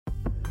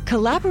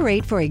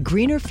Collaborate for a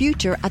greener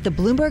future at the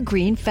Bloomberg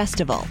Green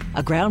Festival,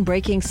 a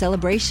groundbreaking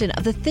celebration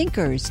of the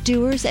thinkers,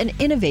 doers, and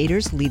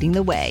innovators leading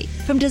the way.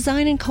 From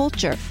design and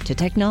culture to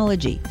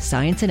technology,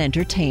 science, and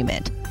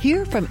entertainment.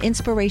 Hear from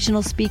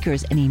inspirational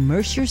speakers and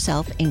immerse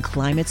yourself in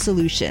climate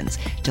solutions.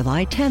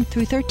 July 10th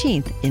through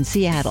 13th in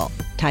Seattle.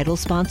 Title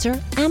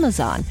sponsor,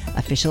 Amazon.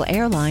 Official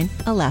airline,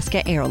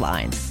 Alaska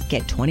Airlines.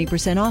 Get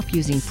 20% off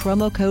using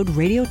promo code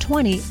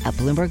radio20 at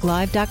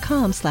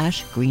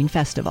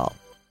bloomberglive.com/greenfestival.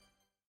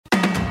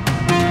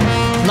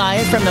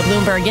 Live from the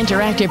Bloomberg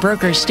Interactive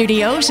Brokers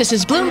Studios, this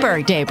is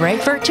Bloomberg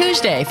Daybreak for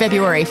Tuesday,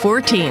 February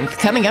 14th.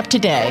 Coming up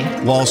today.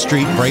 Wall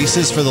Street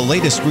braces for the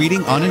latest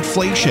reading on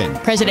inflation.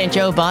 President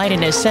Joe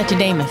Biden is set to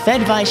name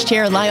Fed Vice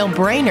Chair Lyle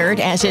Brainerd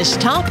as his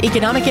top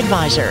economic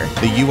advisor.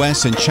 The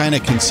U.S. and China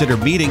consider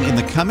meeting in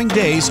the coming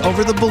days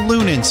over the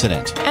balloon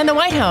incident. And the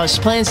White House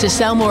plans to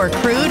sell more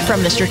crude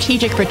from the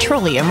Strategic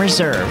Petroleum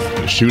Reserve.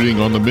 The shooting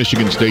on the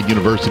Michigan State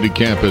University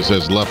campus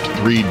has left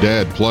 3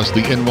 dead, plus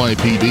the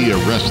NYPD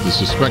arrests the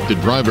suspected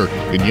driver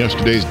in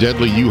yesterday's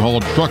deadly U-Haul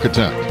truck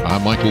attack.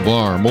 I'm Michael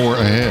Barr. More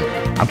ahead.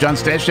 I'm John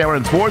Stashower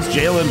in sports.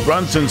 Jalen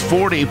Brunson's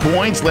 40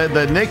 points led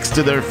the Knicks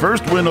to their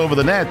first win over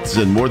the Nets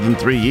in more than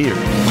 3 years.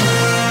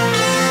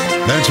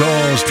 That's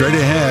all straight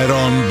ahead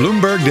on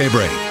Bloomberg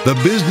Daybreak. The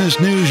business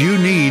news you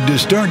need to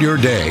start your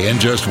day in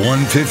just one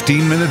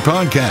 15-minute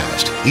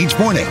podcast. Each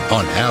morning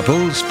on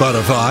Apple,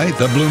 Spotify,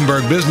 the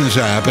Bloomberg Business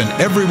app, and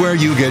everywhere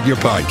you get your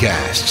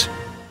podcasts.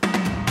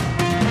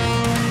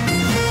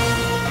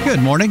 Good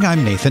morning,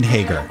 I'm Nathan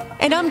Hager.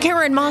 And I'm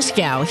Karen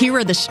Moscow. Here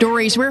are the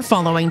stories we're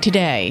following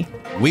today.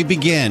 We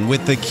begin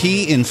with the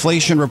key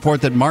inflation report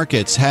that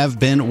markets have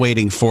been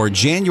waiting for.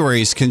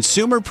 January's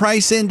Consumer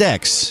Price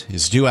Index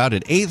is due out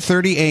at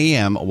 8:30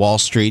 a.m. Wall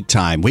Street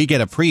time. We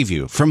get a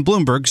preview from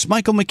Bloomberg's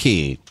Michael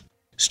McKee.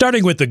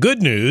 Starting with the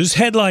good news,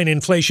 headline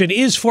inflation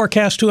is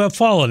forecast to have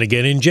fallen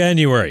again in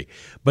January.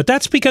 But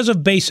that's because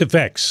of base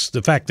effects,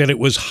 the fact that it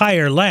was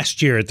higher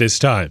last year at this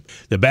time.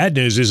 The bad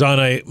news is on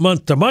a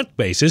month-to-month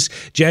basis,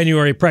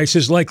 January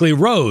prices likely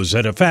rose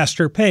at a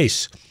faster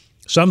pace.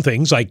 Some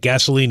things, like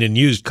gasoline and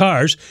used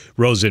cars,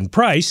 rose in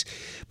price,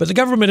 but the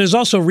government is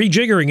also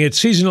rejiggering its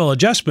seasonal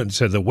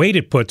adjustments and the weight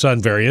it puts on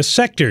various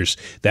sectors.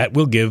 That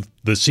will give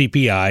the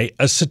CPI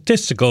a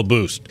statistical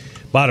boost.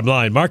 Bottom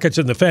line, markets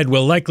and the Fed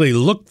will likely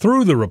look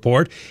through the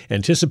report,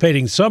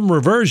 anticipating some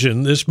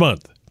reversion this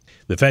month.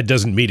 The Fed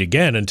doesn't meet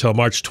again until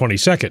March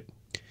 22nd.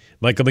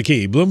 Michael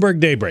McKee, Bloomberg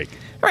Daybreak.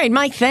 All right,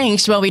 Mike,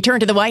 thanks. Well, we turn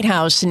to the White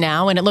House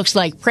now, and it looks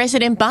like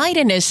President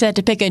Biden is set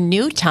to pick a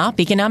new top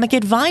economic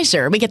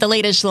advisor. We get the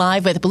latest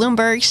live with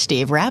Bloomberg's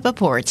Steve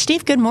Rappaport.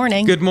 Steve, good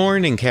morning. Good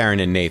morning, Karen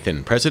and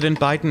Nathan. President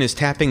Biden is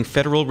tapping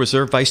Federal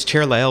Reserve Vice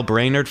Chair Lyle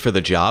Brainerd for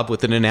the job,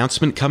 with an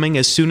announcement coming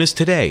as soon as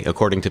today,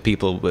 according to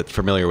people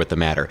familiar with the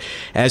matter.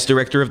 As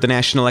director of the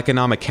National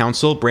Economic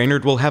Council,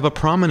 Brainerd will have a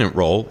prominent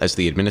role as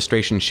the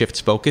administration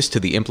shifts focus to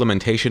the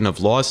implementation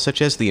of laws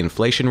such as the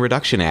Inflation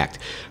Reduction Act.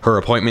 Her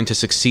appointment to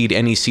succeed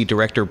NEC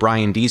Director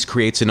Brian Deese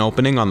creates an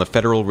opening on the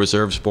Federal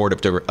Reserve's Board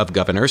of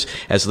Governors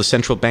as the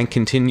central bank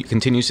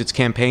continues its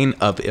campaign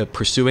of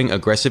pursuing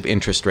aggressive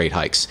interest rate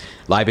hikes.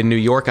 Live in New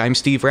York, I'm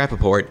Steve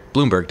Rappaport,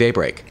 Bloomberg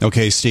Daybreak.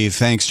 Okay, Steve,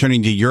 thanks.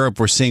 Turning to Europe,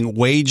 we're seeing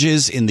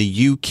wages in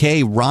the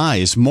UK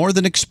rise more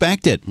than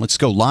expected. Let's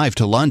go live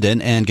to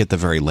London and get the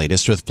very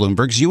latest with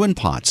Bloomberg's Ewan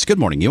Potts. Good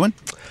morning, Ewan.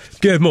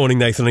 Good morning,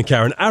 Nathan and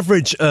Karen.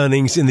 Average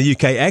earnings in the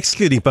UK,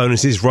 excluding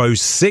bonuses,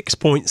 rose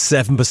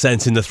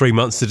 6.7% in the 3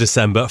 months to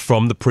December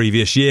from the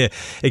previous year.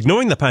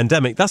 Ignoring the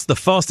pandemic, that's the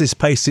fastest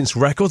pace since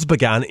records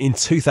began in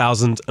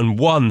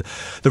 2001.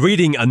 The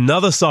reading,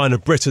 another sign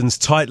of Britain's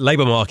tight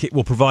labour market,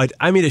 will provide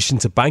ammunition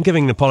to Bank of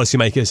England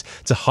policymakers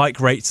to hike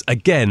rates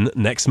again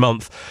next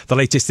month. The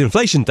latest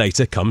inflation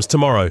data comes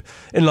tomorrow.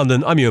 In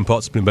London, I'm Ewan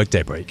Potts, Bloomberg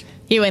Daybreak.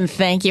 Ewan,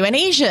 thank you. In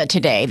Asia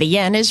today, the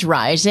yen is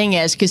rising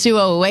as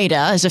Kazuo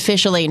Ueda is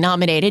officially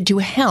nominated to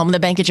helm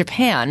the Bank of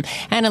Japan.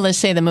 Analysts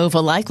say the move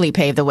will likely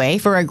pave the way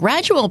for a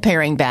gradual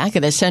paring back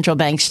of the central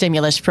bank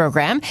stimulus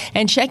program.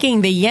 And checking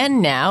the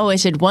yen now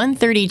is at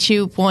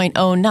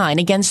 132.09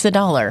 against the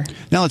dollar.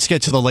 Now let's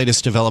get to the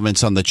latest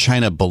developments on the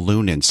China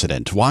balloon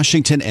incident.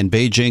 Washington and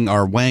Beijing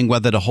are weighing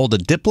whether to hold a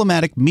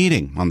diplomatic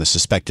meeting on the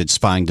suspected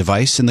spying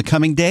device in the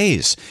coming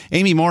days.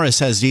 Amy Morris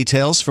has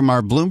details from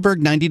our Bloomberg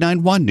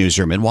 99.1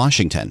 newsroom in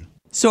Washington.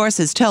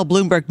 Sources tell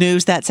Bloomberg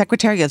News that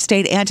Secretary of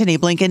State Antony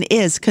Blinken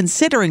is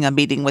considering a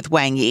meeting with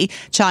Wang Yi,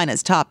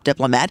 China's top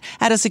diplomat,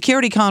 at a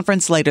security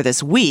conference later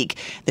this week.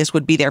 This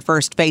would be their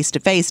first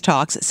face-to-face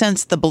talks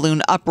since the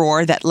balloon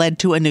uproar that led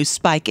to a new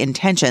spike in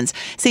tensions.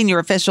 Senior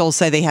officials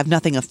say they have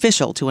nothing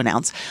official to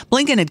announce.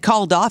 Blinken had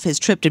called off his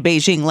trip to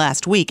Beijing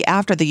last week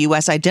after the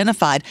U.S.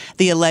 identified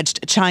the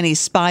alleged Chinese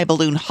spy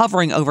balloon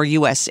hovering over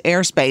U.S.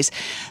 airspace.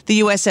 The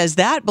U.S. says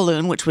that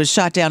balloon, which was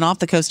shot down off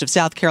the coast of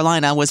South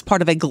Carolina, was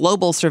part of a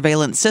global surveillance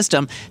surveillance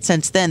system.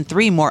 Since then,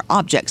 3 more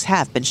objects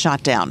have been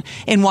shot down.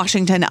 In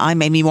Washington,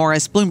 I'm Amy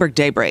Morris, Bloomberg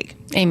Daybreak.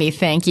 Amy,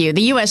 thank you.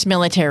 The U.S.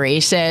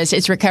 military says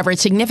it's recovered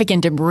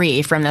significant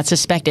debris from that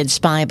suspected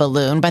spy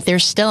balloon, but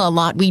there's still a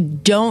lot we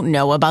don't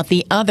know about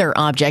the other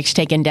objects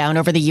taken down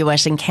over the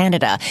U.S. and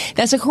Canada.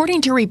 That's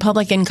according to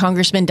Republican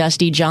Congressman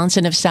Dusty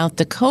Johnson of South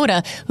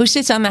Dakota, who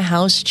sits on the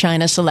House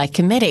China Select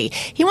Committee.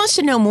 He wants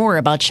to know more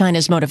about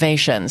China's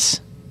motivations.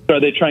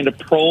 Are they trying to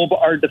probe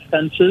our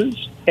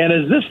defenses? And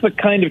is this the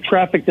kind of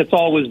traffic that's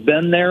always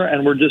been there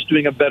and we're just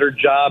doing a better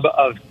job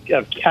of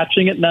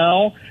catching it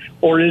now?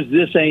 Or is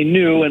this a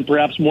new and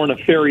perhaps more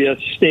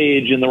nefarious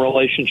stage in the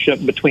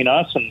relationship between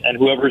us and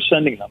whoever's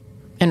sending them?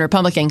 And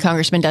Republican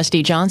Congressman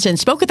Dusty Johnson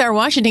spoke with our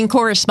Washington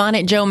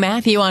correspondent Joe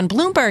Matthew on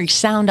Bloomberg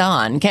Sound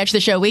On. Catch the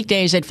show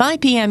weekdays at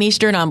 5 p.m.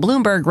 Eastern on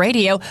Bloomberg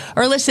Radio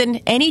or listen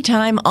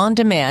anytime on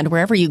demand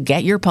wherever you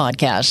get your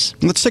podcasts.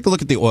 Let's take a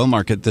look at the oil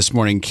market this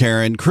morning,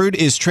 Karen. Crude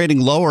is trading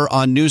lower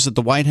on news that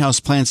the White House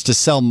plans to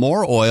sell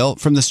more oil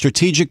from the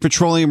Strategic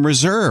Petroleum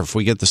Reserve.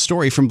 We get the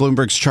story from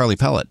Bloomberg's Charlie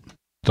Pellet.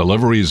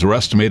 Deliveries are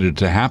estimated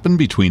to happen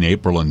between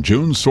April and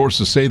June.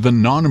 Sources say the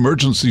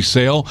non-emergency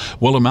sale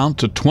will amount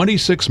to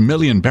 26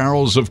 million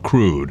barrels of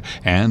crude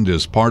and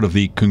is part of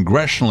the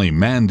congressionally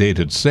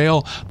mandated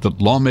sale that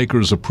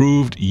lawmakers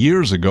approved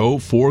years ago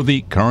for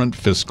the current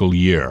fiscal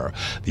year.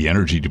 The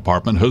Energy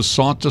Department has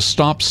sought to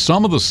stop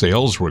some of the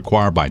sales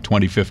required by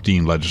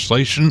 2015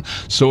 legislation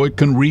so it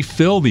can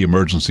refill the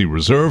emergency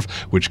reserve,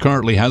 which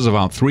currently has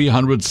about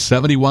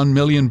 371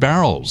 million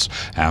barrels.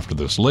 After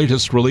this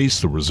latest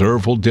release, the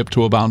reserve will dip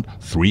to about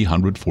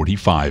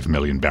 345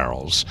 million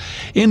barrels.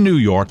 In New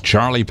York,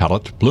 Charlie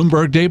Pellet,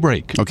 Bloomberg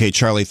Daybreak. Okay,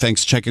 Charlie,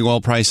 thanks. Checking oil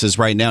prices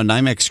right now.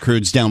 NYMEX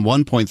crude's down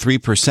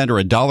 1.3%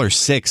 or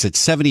 $1.06 at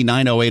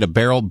 $79.08 a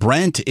barrel.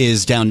 Brent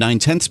is down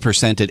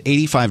 0.9% at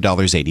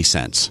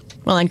 $85.80.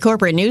 Well, in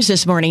corporate news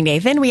this morning,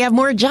 Nathan, we have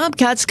more job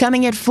cuts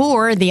coming at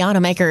Ford. The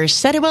automaker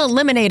said it will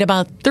eliminate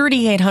about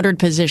 3,800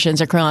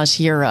 positions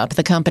across Europe.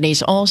 The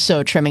company's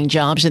also trimming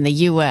jobs in the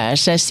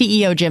U.S. as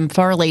CEO Jim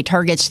Farley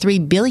targets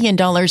 $3 billion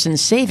in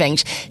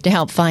savings to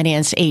help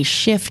finance a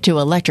shift to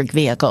electric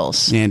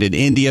vehicles. And in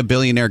India,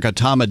 billionaire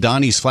Gautam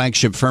Adani's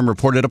flagship firm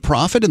reported a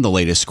profit in the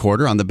latest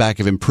quarter on the back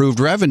of improved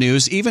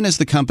revenues, even as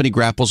the company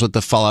grapples with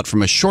the fallout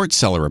from a short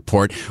seller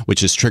report, which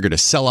has triggered a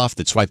sell-off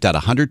that's wiped out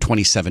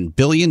 $127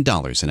 billion in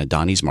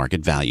Adani's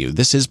market value.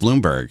 This is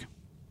Bloomberg.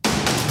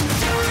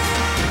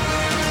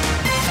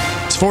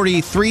 It's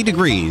 43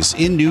 degrees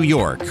in New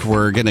York.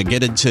 We're going to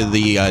get into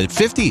the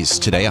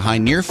 50s today, a high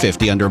near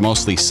 50 under a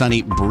mostly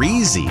sunny,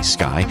 breezy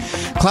sky.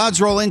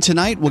 Clouds roll in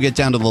tonight. We'll get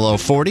down to the low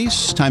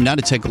 40s. Time now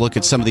to take a look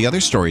at some of the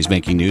other stories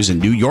making news in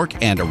New York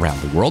and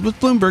around the world with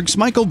Bloomberg's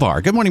Michael Barr.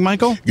 Good morning,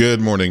 Michael.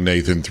 Good morning,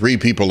 Nathan. 3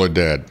 people are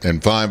dead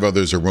and 5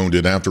 others are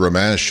wounded after a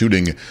mass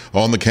shooting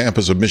on the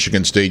campus of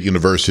Michigan State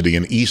University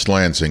in East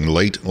Lansing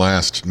late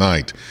last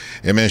night.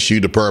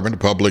 MSU Department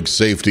of Public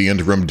Safety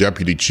Interim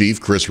Deputy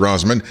Chief Chris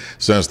Rosman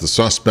says the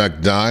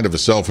suspect died of a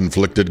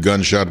self-inflicted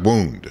gunshot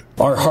wound.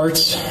 Our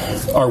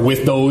hearts are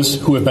with those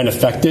who have been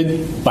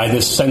affected by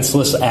this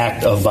senseless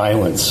act of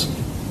violence.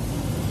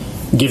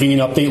 Giving an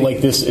update like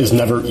this is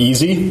never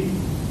easy.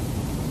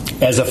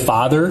 As a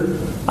father,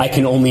 I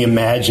can only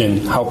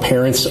imagine how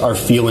parents are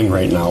feeling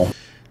right now.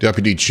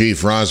 Deputy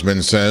Chief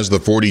Rosman says the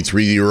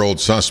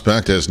 43-year-old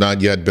suspect has not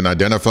yet been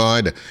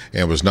identified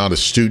and was not a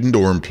student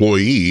or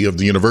employee of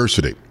the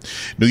university.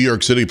 New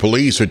York City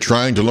police are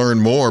trying to learn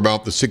more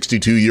about the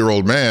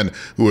 62-year-old man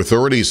who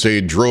authorities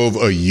say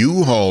drove a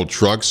U-Haul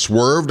truck,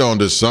 swerved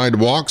onto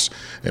sidewalks,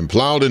 and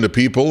plowed into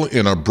people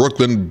in a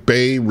Brooklyn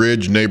Bay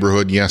Ridge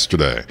neighborhood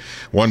yesterday.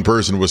 1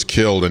 person was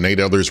killed and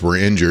 8 others were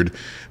injured.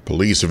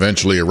 Police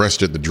eventually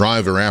arrested the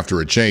driver after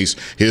a chase.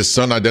 His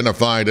son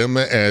identified him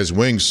as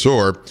Wing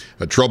Sor,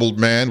 a troubled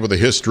man with a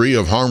history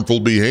of harmful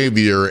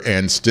behavior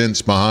and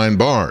stints behind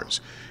bars.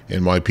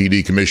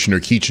 NYPD Commissioner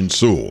Keechant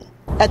Sewell.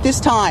 At this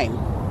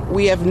time,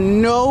 we have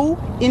no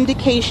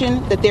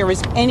indication that there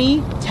is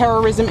any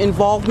terrorism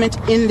involvement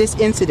in this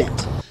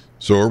incident.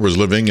 Sor was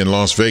living in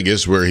Las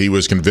Vegas, where he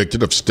was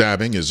convicted of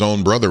stabbing his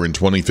own brother in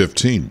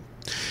 2015.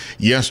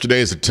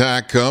 Yesterday's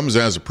attack comes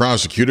as a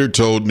prosecutor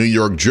told New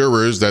York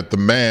jurors that the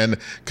man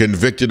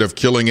convicted of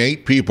killing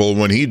 8 people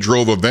when he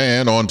drove a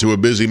van onto a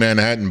busy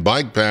Manhattan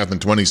bike path in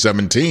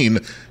 2017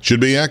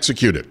 should be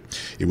executed.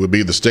 It would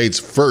be the state's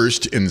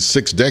first in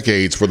 6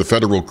 decades for the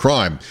federal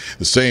crime.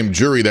 The same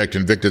jury that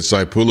convicted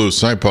Saipulu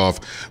Saipov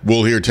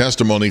will hear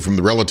testimony from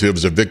the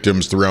relatives of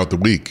victims throughout the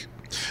week.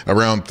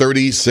 Around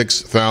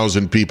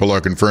 36,000 people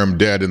are confirmed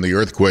dead in the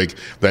earthquake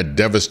that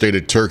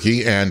devastated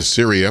Turkey and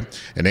Syria,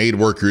 and aid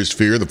workers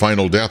fear the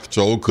final death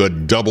toll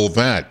could double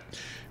that.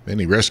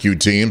 Many rescue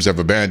teams have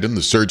abandoned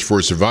the search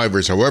for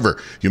survivors. However,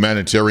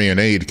 humanitarian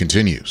aid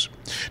continues.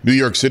 New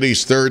York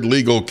City's 3rd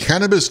legal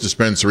cannabis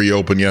dispensary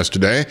opened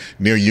yesterday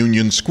near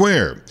Union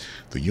Square.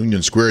 The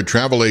Union Square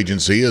Travel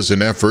Agency is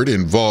an effort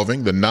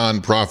involving the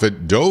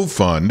nonprofit Doe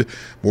Fund.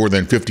 More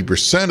than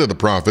 50% of the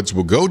profits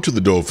will go to the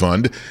Doe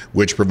Fund,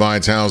 which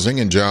provides housing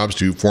and jobs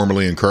to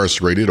formerly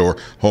incarcerated or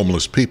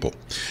homeless people.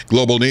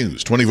 Global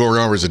News, 24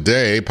 hours a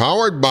day,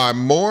 powered by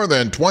more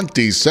than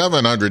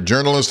 2,700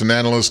 journalists and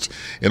analysts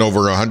in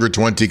over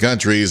 120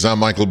 countries. I'm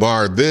Michael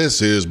Barr.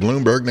 This is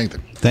Bloomberg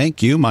Nathan.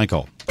 Thank you,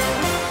 Michael.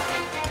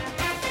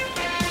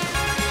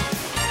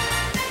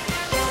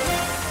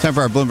 Time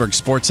for our Bloomberg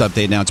Sports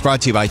Update now. It's brought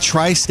to you by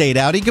Tri-State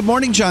Audi. Good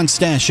morning, John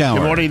Stashower.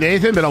 Good morning,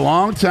 Nathan. Been a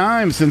long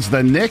time since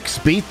the Knicks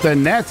beat the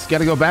Nets. Got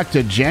to go back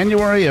to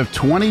January of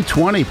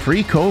 2020.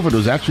 Pre-COVID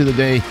was actually the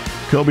day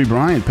Kobe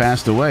Bryant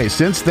passed away.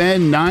 Since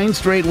then, 9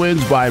 straight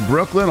wins by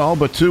Brooklyn. All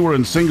but 2 were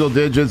in single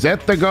digits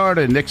at the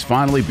Garden. Knicks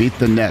finally beat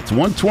the Nets.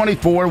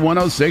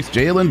 124-106.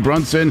 Jalen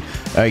Brunson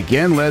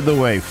again led the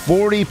way.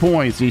 40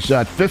 points. He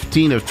shot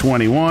 15 of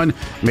 21.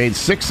 Made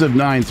 6 of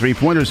 9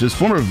 three-pointers. His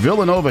former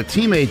Villanova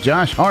teammate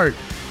Josh Hart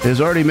is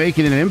already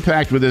making an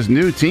impact with his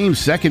new team.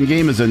 Second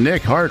game as a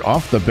Nick. Hart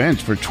off the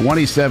bench for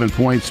 27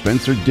 points.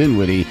 Spencer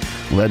Dinwiddie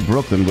led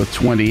Brooklyn with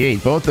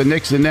 28. Both the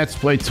Knicks and Nets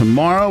play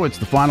tomorrow. It's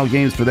the final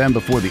games for them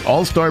before the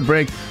All-Star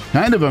break.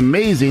 Kind of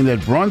amazing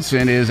that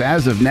Brunson is,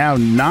 as of now,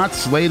 not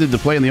slated to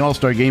play in the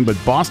All-Star game, but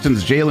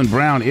Boston's Jaylen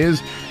Brown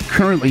is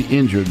currently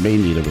injured, may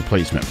need a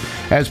replacement.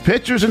 As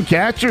pitchers and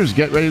catchers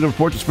get ready to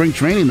report to spring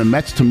training, the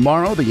Mets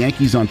tomorrow, the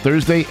Yankees on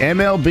Thursday.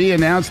 MLB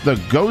announced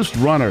the Ghost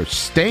Runner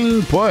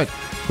staying put.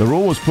 The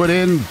rule was put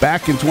in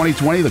back in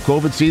 2020. The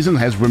COVID season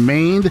has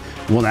remained,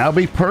 will now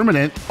be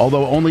permanent,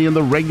 although only in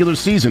the regular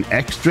season.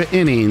 Extra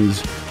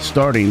innings,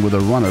 starting with a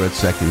runner at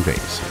second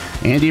base.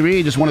 Andy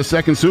Reid just won a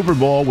second Super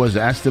Bowl, was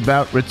asked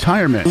about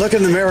retirement. Look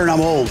in the mirror and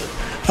I'm old.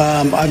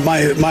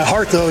 My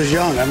heart, though, is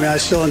young. I mean, I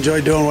still enjoy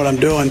doing what I'm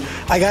doing.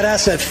 I got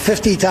asked that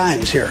 50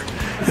 times here.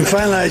 And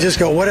finally, I just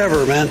go,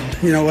 whatever, man.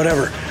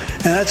 Whatever.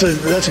 And that's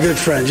a good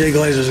friend. Jay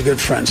Glazer's a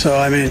good friend. So,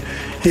 I mean,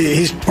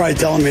 he's probably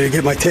telling me to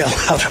get my tail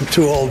out. I'm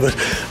too old. But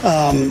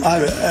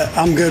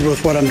I'm good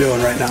with what I'm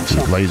doing right now. So.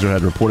 Glazer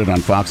had reported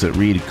on Fox that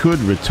Reid could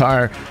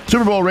retire.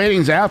 Super Bowl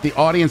ratings out. The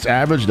audience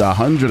averaged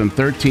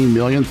 113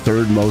 million,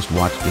 third most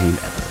watched game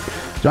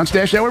ever. John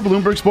Stashower,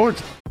 Bloomberg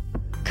Sports.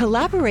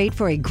 Collaborate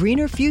for a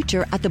greener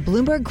future at the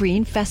Bloomberg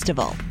Green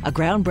Festival, a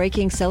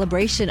groundbreaking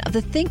celebration of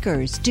the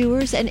thinkers,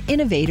 doers, and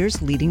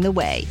innovators leading the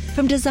way.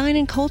 From design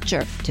and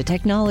culture to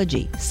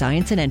technology,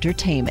 science, and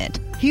entertainment.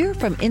 Hear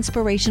from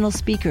inspirational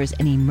speakers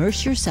and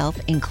immerse yourself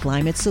in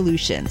climate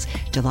solutions.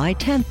 July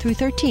 10th through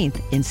 13th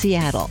in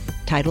Seattle.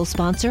 Title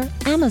sponsor,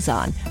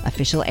 Amazon.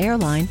 Official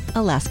airline,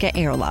 Alaska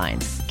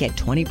Airlines. Get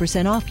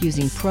 20% off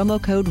using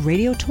promo code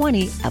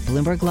radio20 at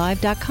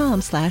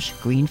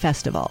BloombergLive.com/Green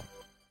Festival.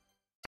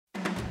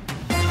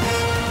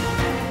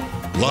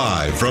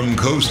 Live from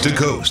coast to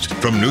coast,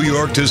 from New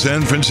York to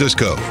San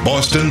Francisco,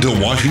 Boston to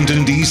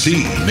Washington,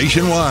 D.C.,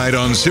 nationwide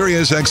on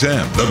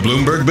SiriusXM, the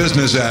Bloomberg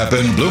Business app,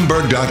 and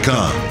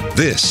Bloomberg.com.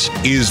 This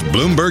is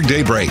Bloomberg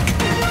Daybreak.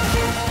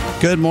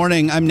 Good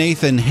morning. I'm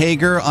Nathan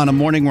Hager. On a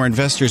morning where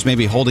investors may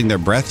be holding their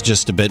breath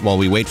just a bit while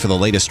we wait for the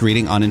latest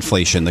reading on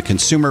inflation, the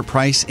Consumer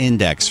Price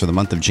Index for the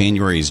month of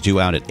January is due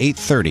out at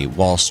 8:30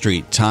 Wall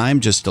Street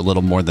time, just a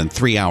little more than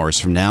 3 hours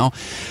from now.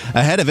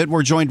 Ahead of it,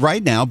 we're joined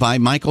right now by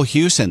Michael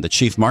Hewson, the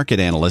Chief Market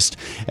Analyst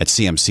at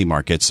CMC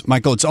Markets.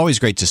 Michael, it's always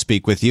great to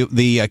speak with you.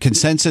 The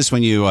consensus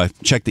when you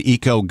check the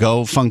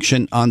EcoGo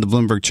function on the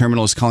Bloomberg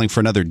terminal is calling for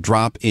another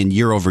drop in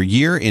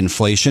year-over-year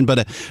inflation, but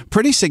a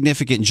pretty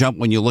significant jump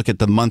when you look at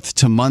the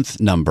month-to-month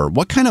number.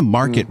 What kind of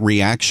market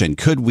reaction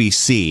could we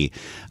see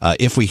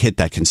if we hit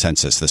that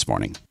consensus this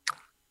morning?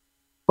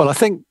 Well, I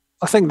think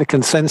the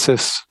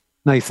consensus,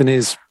 Nathan,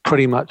 is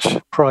pretty much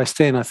priced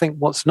in. I think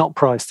what's not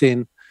priced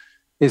in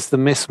is the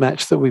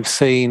mismatch that we've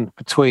seen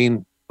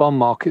between bond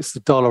markets, the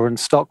dollar, and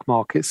stock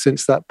markets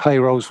since that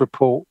payrolls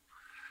report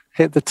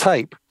hit the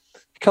tape.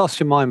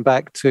 Cast your mind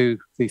back to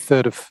the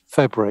 3rd of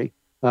February,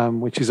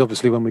 which is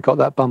obviously when we got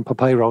that bumper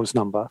payrolls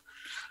number.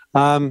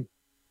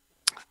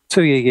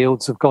 2-year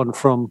yields have gone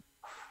from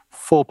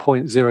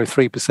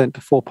 4.03%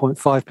 to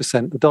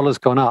 4.5%. The dollar's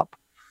gone up.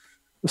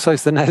 So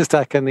is the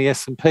NASDAQ and the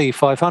S&P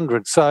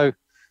 500. So,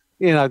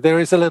 there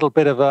is a little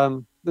bit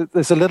of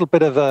there's a little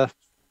bit of a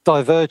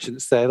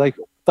divergence there. They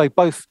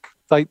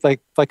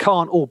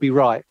can't all be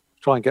right.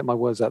 Try and get my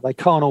words out. They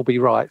can't all be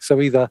right.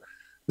 So either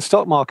the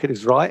stock market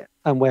is right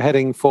and we're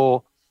heading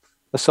for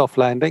a soft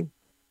landing,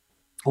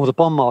 or the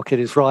bond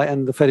market is right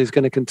and the Fed is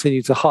going to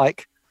continue to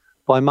hike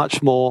by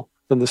much more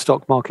than the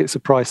stock markets are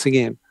pricing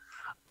in.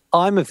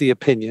 I'm of the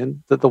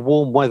opinion that the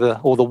warm weather,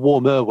 or the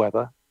warmer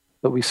weather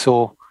that we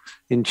saw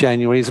in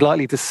January, is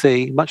likely to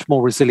see much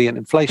more resilient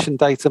inflation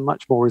data,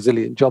 much more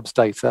resilient jobs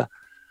data,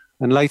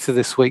 and later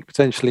this week,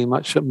 potentially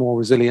much more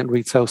resilient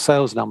retail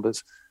sales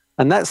numbers.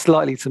 And that's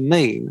likely to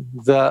mean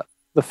that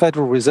the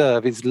Federal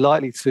Reserve is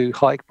likely to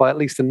hike by at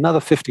least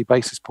another 50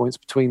 basis points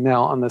between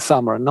now and the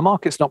summer, and the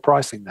market's not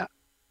pricing that.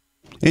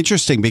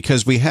 Interesting,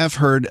 because we have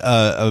heard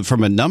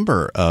from a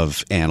number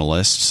of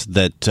analysts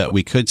that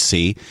we could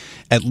see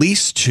at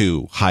least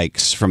 2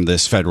 hikes from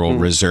this Federal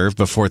Reserve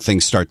before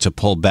things start to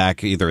pull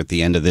back either at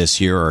the end of this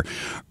year or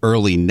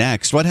early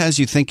next. What has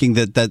you thinking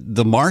that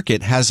the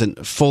market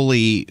hasn't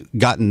fully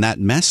gotten that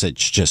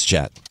message just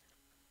yet?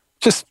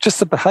 Just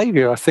the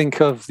behavior, I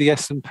think, of the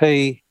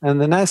S&P and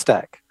the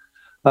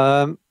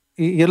NASDAQ.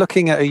 You're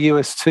looking at a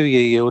US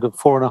 2-year yield of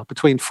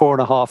between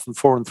 4.5% and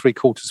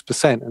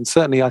 4.75%. And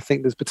certainly I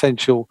think there's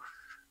potential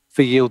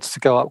for yields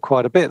to go up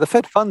quite a bit. The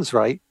Fed funds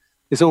rate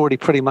is already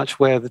pretty much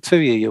where the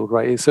 2-year yield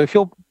rate is. So if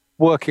you're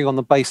working on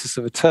the basis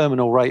of a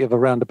terminal rate of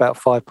around about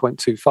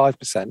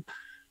 5.25%,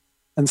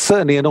 and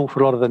certainly an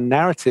awful lot of the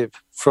narrative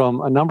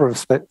from a number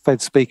of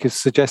Fed speakers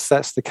suggests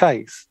that's the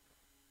case,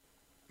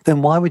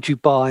 then why would you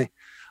buy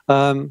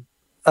US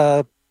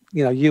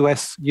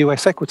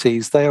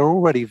equities? They are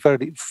already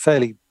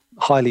fairly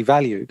highly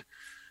valued,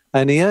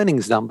 and the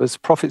earnings numbers,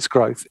 profits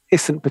growth,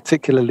 isn't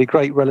particularly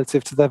great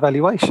relative to their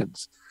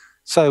valuations.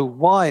 So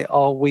why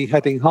are we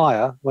heading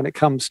higher when it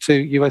comes to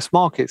US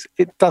markets?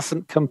 It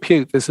doesn't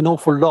compute. There's an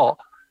awful lot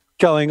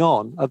going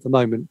on at the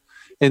moment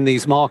in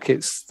these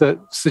markets that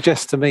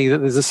suggests to me that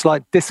there's a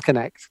slight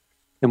disconnect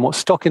in what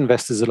stock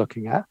investors are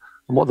looking at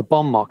and what the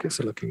bond markets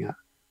are looking at.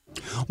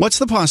 What's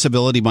the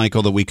possibility,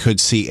 Michael, that we could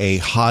see a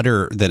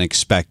hotter than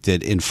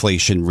expected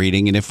inflation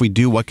reading? And if we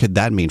do, what could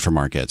that mean for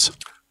markets?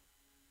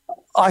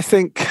 I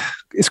think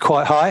it's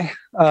quite high.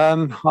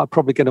 I'm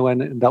probably going to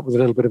end up with a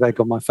little bit of egg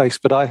on my face,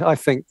 but I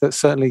think that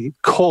certainly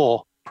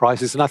core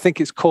prices, and I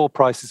think it's core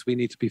prices we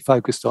need to be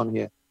focused on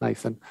here,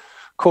 Nathan.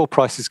 Core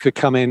prices could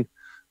come in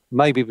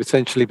maybe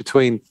potentially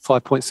between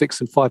 5.6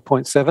 and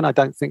 5.7. I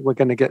don't think we're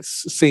going to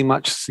see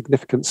much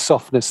significant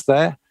softness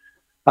there.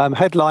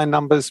 Headline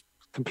numbers,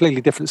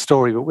 completely different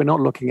story, but we're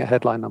not looking at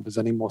headline numbers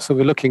anymore. So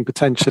we're looking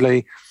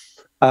potentially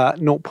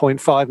 0.5,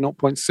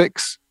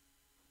 0.6,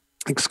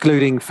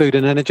 excluding food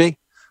and energy,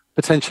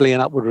 potentially an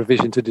upward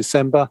revision to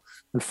December,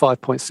 and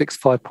 5.6,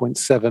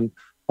 5.7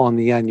 on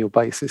the annual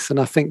basis. And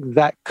I think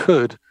that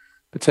could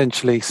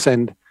potentially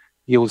send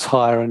yields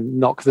higher and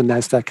knock the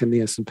NASDAQ and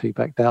the S&P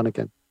back down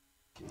again.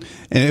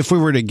 And if we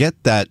were to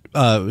get that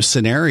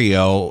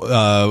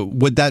scenario,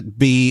 would that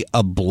be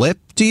a blip,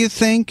 do you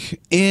think,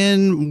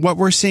 in what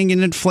we're seeing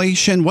in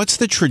inflation? What's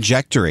the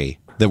trajectory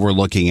that we're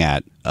looking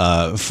at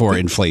for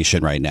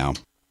inflation right now?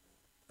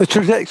 The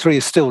trajectory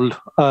is still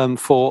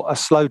for a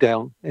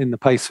slowdown in the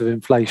pace of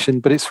inflation,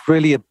 but it's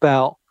really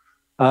about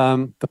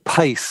the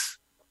pace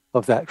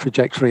of that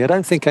trajectory. I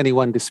don't think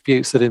anyone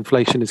disputes that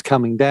inflation is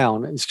coming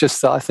down. It's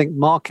just that I think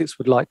markets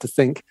would like to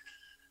think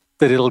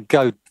that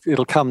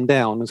it'll come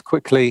down as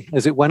quickly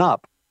as it went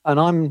up. And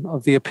I'm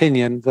of the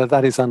opinion that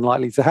that is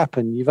unlikely to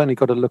happen. You've only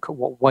got to look at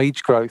what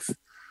wage growth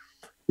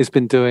has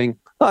been doing,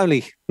 not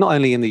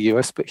only in the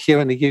US, but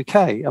here in the UK.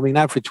 I mean,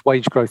 average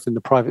wage growth in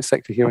the private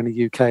sector here in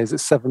the UK is at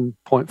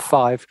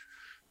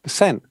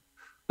 7.5%.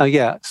 Now,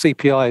 yeah,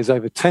 CPI is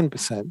over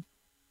 10%,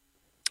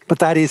 but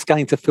that is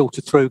going to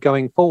filter through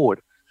going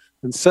forward.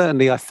 And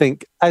certainly, I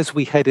think as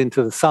we head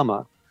into the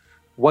summer,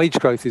 wage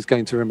growth is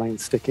going to remain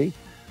sticky.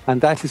 And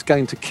that is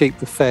going to keep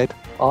the Fed,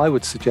 I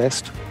would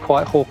suggest,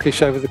 quite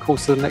hawkish over the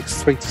course of the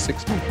next 3 to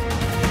 6 months.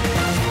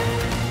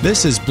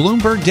 This is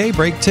Bloomberg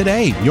Daybreak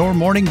Today, your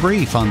morning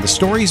brief on the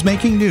stories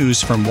making news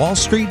from Wall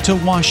Street to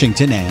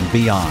Washington and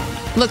beyond.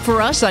 Look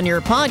for us on your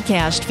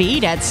podcast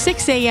feed at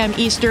 6 a.m.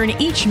 Eastern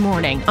each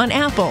morning on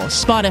Apple,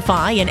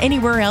 Spotify, and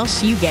anywhere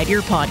else you get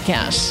your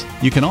podcasts.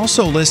 You can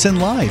also listen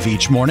live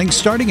each morning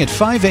starting at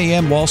 5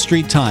 a.m. Wall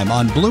Street time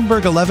on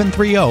Bloomberg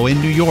 1130 in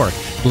New York,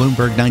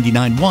 Bloomberg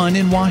 99.1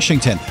 in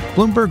Washington,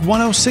 Bloomberg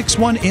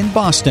 106.1 in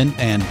Boston,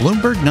 and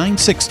Bloomberg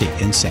 960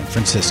 in San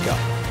Francisco.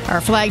 Our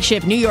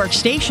flagship New York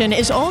station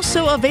is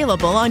also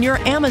available on your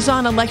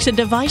Amazon Alexa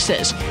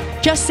devices.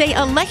 Just say,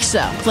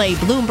 Alexa, play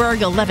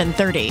Bloomberg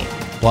 1130.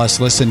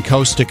 Plus, listen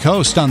coast to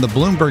coast on the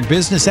Bloomberg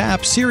Business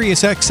app,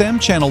 Sirius XM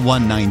Channel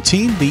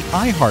 119, the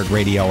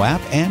iHeartRadio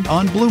app, and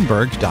on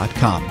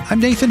Bloomberg.com.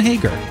 I'm Nathan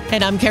Hager.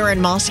 And I'm Karen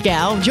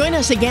Moscow. Join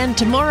us again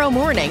tomorrow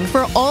morning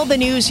for all the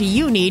news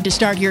you need to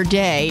start your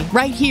day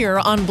right here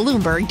on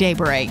Bloomberg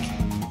Daybreak.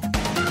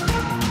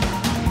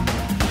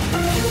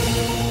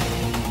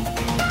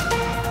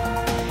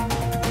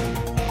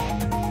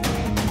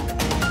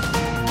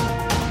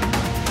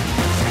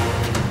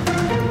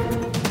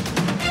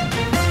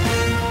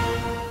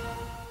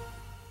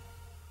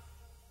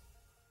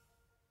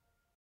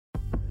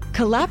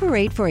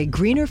 Collaborate for a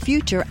greener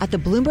future at the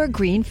Bloomberg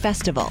Green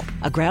Festival,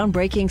 a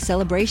groundbreaking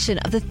celebration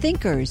of the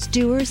thinkers,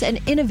 doers, and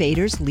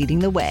innovators leading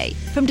the way.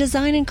 From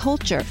design and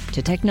culture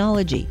to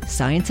technology,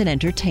 science, and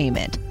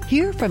entertainment.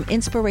 Hear from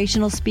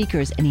inspirational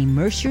speakers and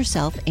immerse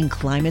yourself in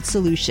climate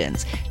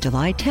solutions.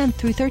 July 10th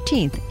through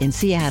 13th in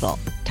Seattle.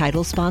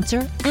 Title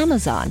sponsor,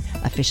 Amazon.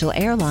 Official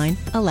airline,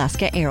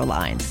 Alaska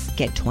Airlines.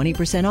 Get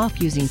 20%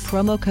 off using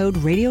promo code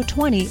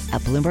radio20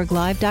 at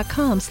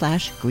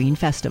BloombergLive.com/Green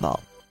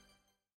Festival.